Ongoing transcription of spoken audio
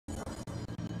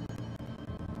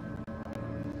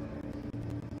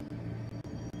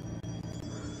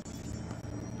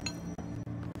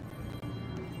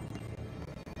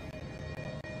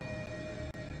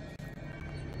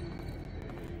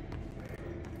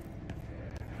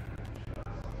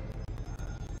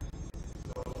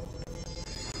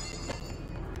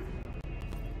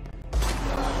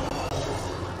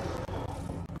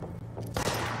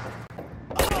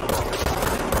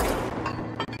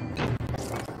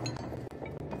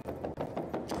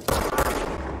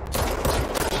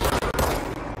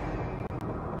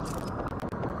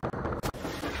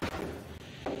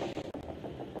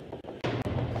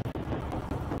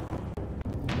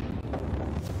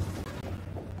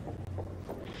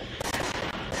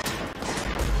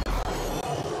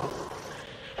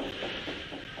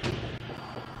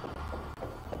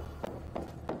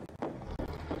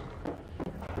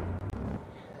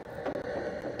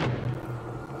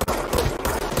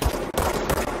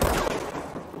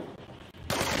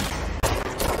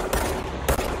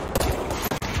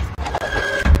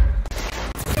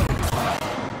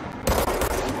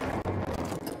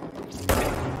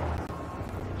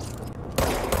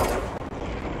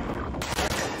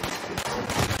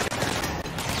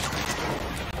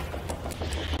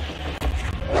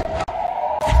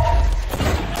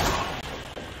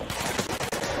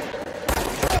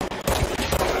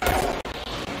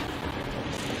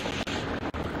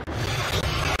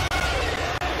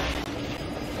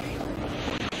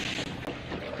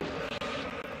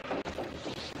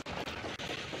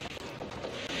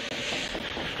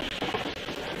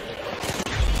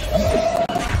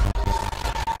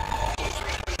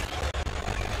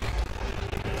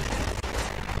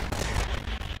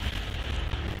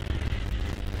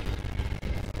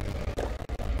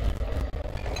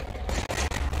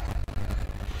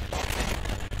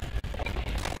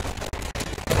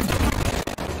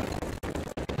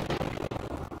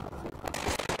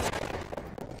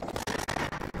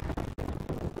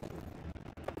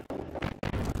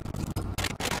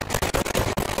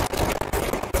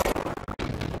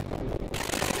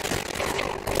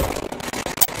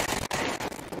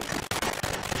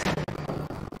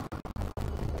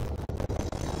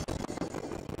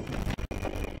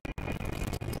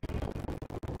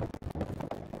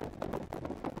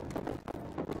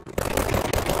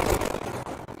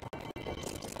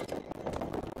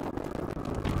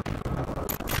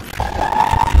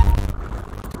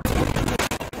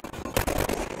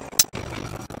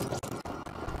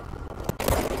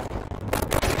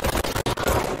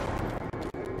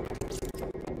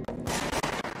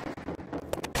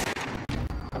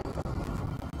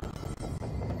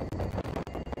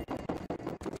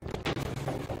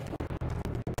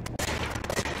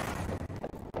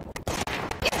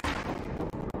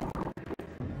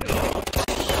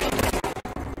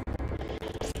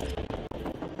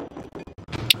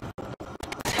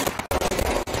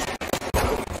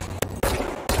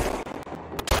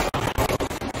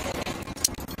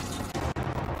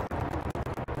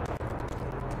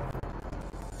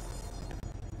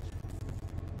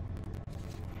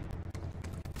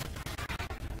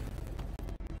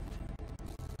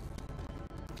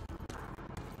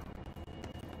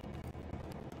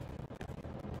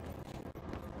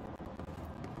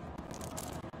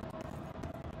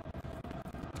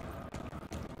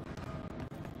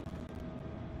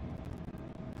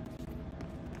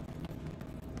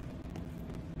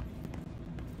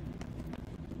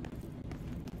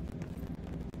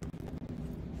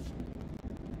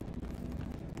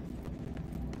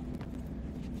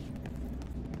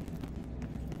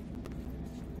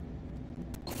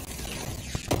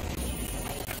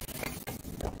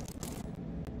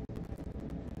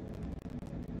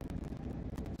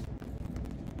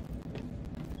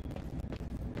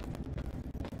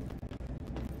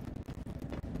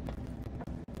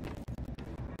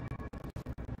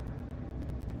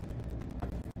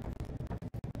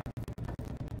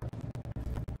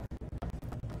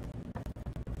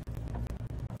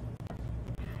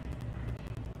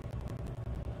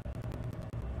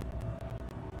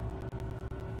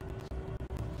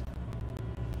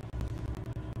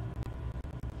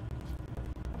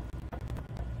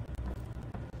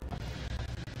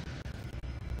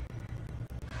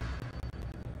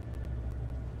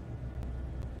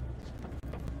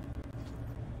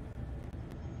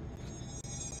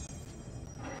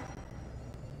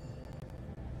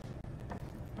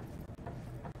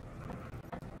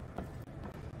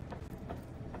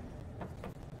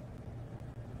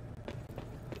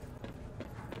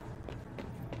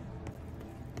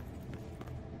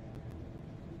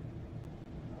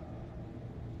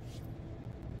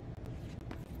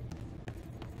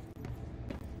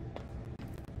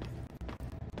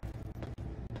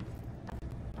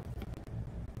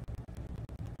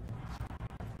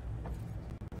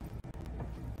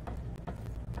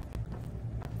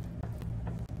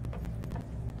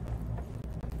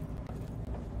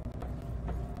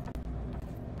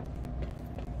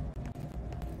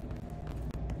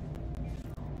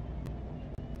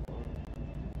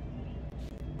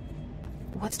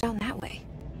What's down that way?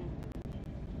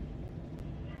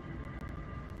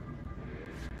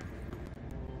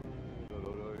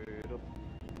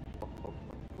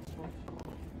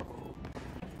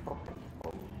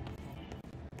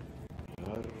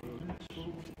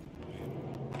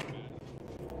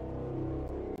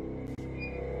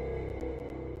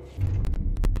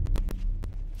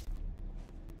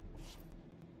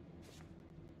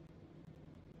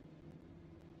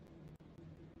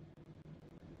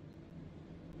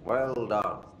 Well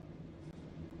done.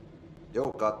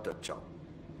 You got the job.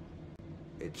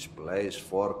 It's place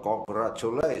for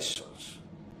congratulations.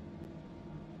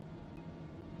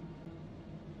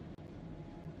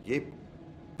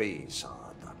 Yippee,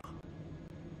 saatana.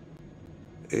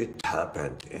 It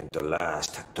happened in the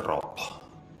last drop.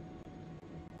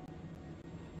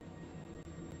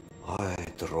 I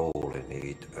truly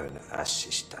need an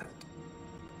assistant.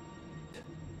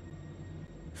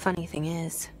 Funny thing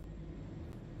is,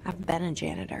 I've been a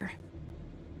janitor.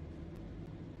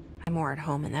 I'm more at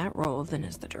home in that role than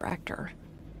as the director.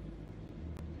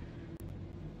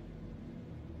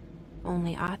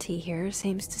 Only Ahti here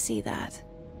seems to see that.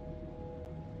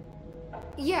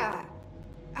 Yeah.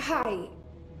 Hi,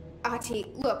 Ahti.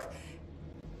 Look,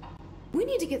 we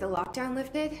need to get the lockdown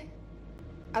lifted.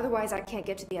 Otherwise, I can't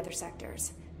get to the other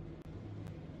sectors.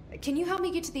 Can you help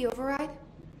me get to the override?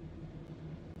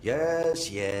 Yes,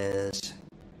 yes.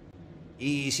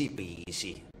 Easy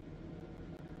peasy.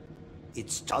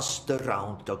 It's just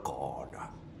around the corner.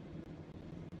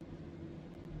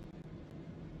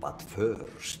 But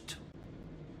first,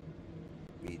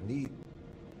 we need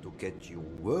to get you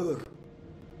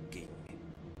working.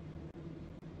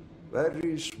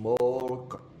 Very small,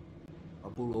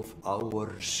 couple of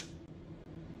hours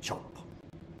job.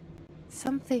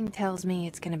 Something tells me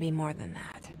it's gonna be more than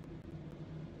that.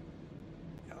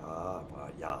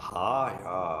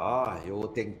 Yeah,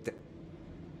 you think that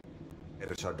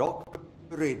there's a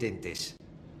doctor in this?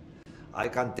 I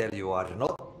can tell you are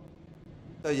not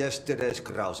the yesterday's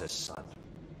Krause's son.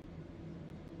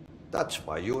 That's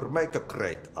why you'll make a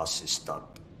great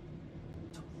assistant.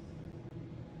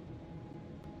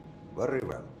 Very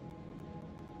well.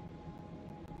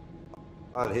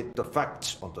 I'll hit the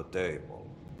facts on the table.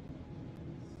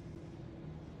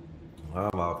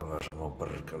 Mä kyllä sanon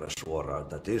perkele suoraan,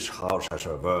 että this house has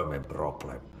a vermin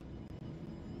problem.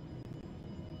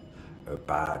 A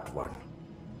bad one.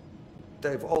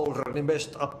 They've already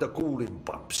messed up the cooling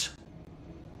pumps.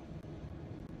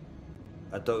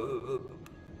 And the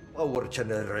power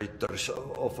generators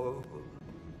of a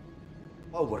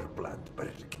power plant,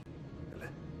 perkele.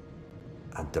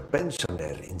 And the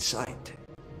pensioner inside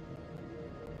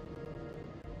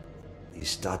is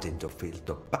starting to feel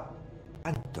the band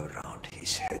around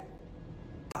his head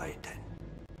tighten.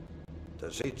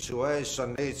 The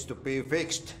situation needs to be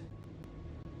fixed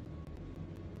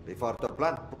before the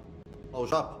plant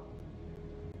blows up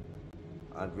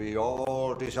and we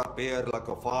all disappear like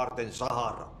a fart in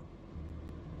Sahara.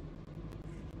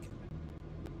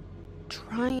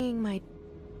 Trying my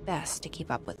best to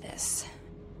keep up with this.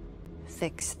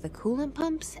 Fix the coolant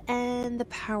pumps and the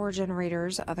power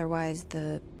generators, otherwise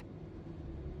the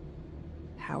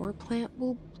power plant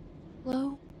will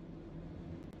blow?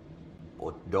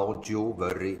 But don't you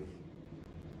worry.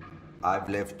 I've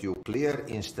left you clear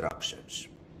instructions.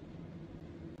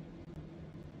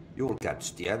 You'll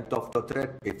catch the end of the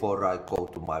thread before I go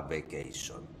to my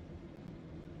vacation.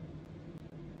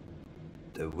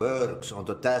 The work's on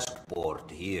the task board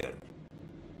here.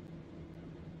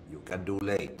 You can do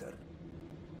later,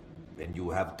 when you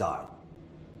have time.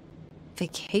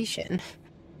 Vacation?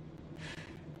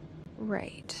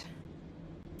 Right.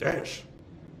 Yes.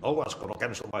 No one's gonna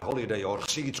cancel my holiday or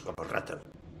seats gonna rattle.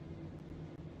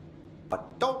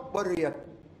 But don't worry at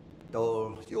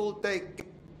all. You'll take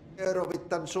care of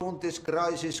it and soon this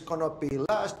crisis gonna be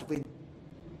last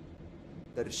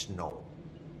winter snow.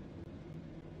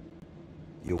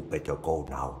 You better go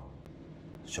now,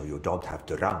 so you don't have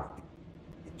to run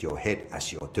with your head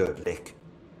as your third leg.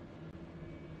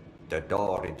 The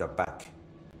door in the back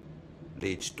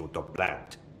leads to the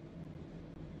plant.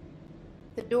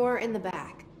 The door in the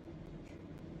back.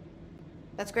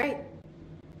 That's great.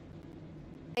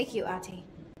 Thank you, Ahti.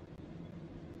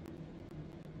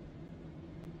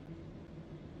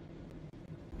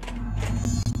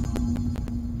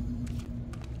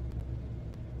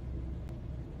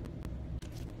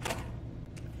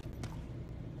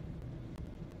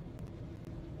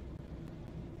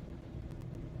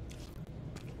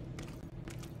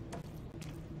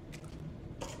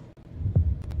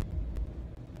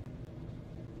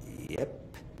 Yep.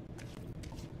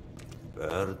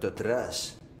 Burn the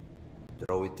trash.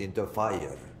 Throw throw it into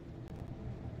fire.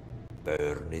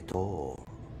 Burn it all.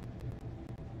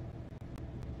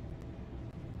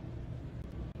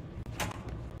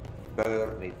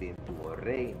 Burn it into a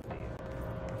reindeer.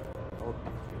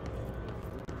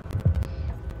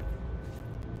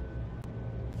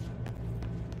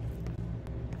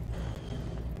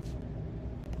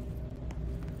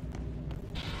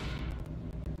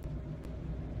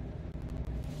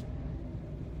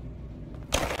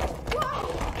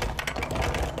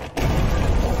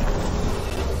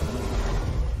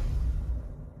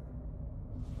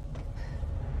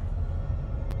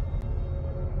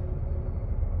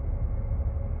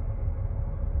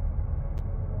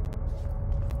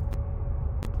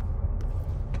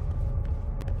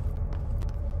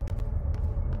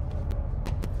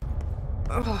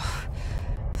 Not Ugh,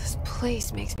 this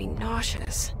place makes me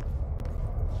nauseous.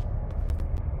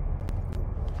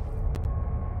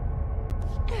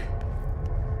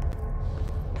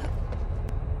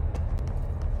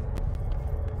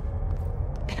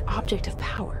 An object of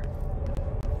power.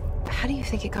 How do you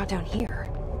think it got down here?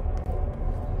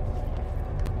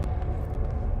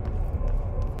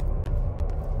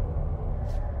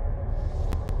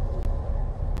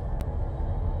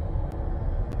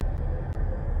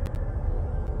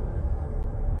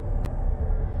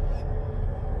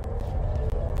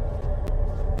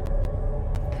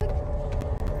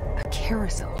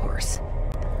 Carousel horse.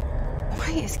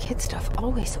 Why is kid stuff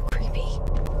always so creepy?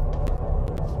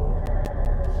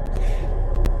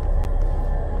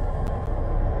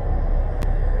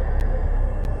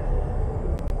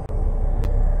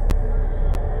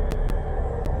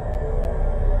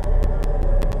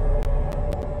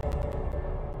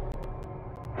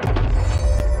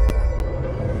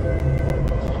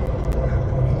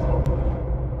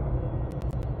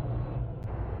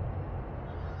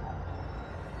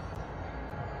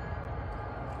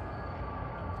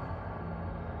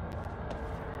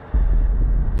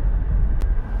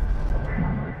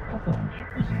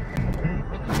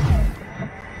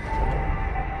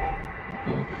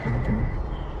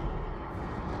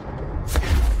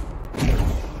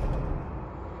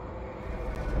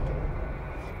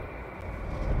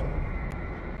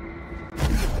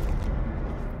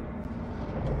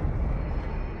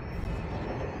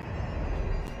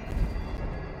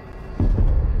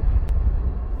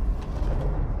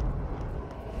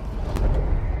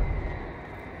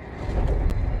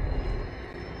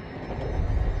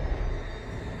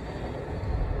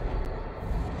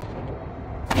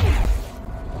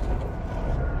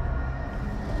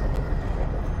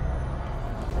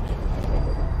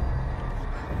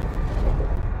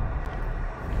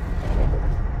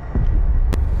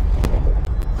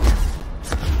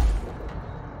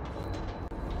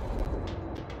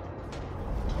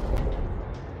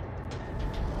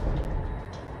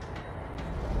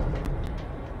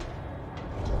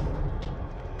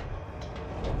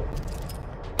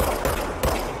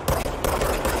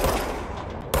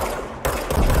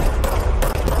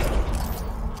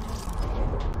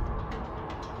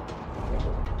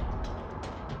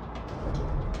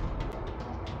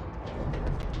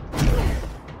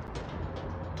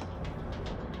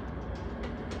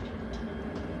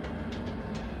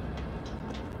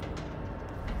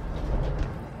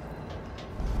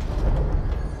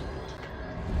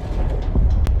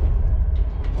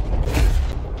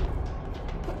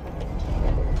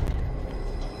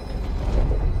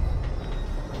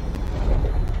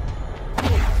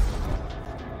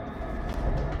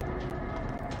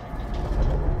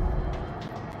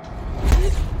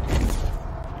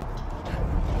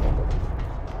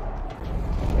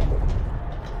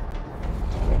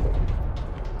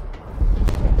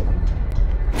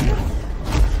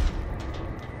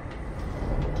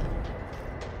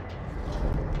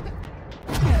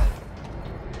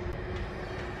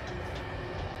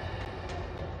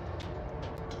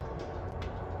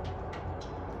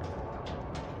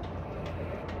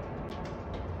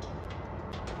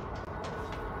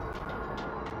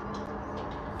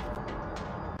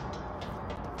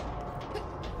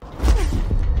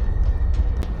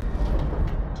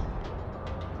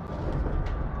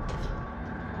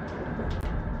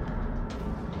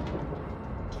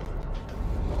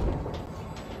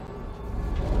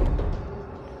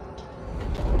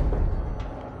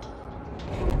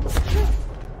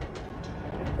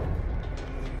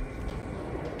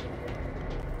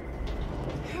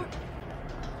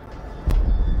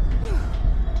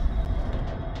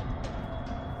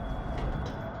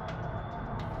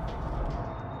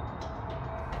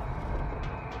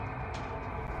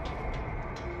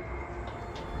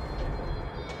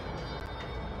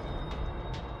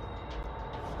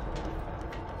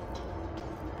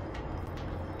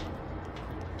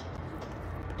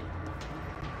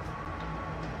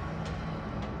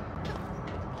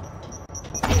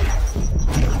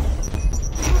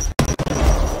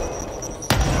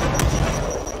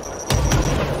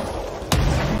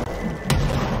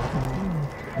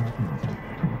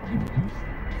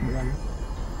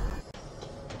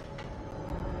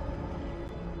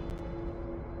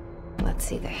 Can't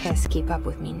see the hiss keep up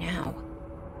with me now.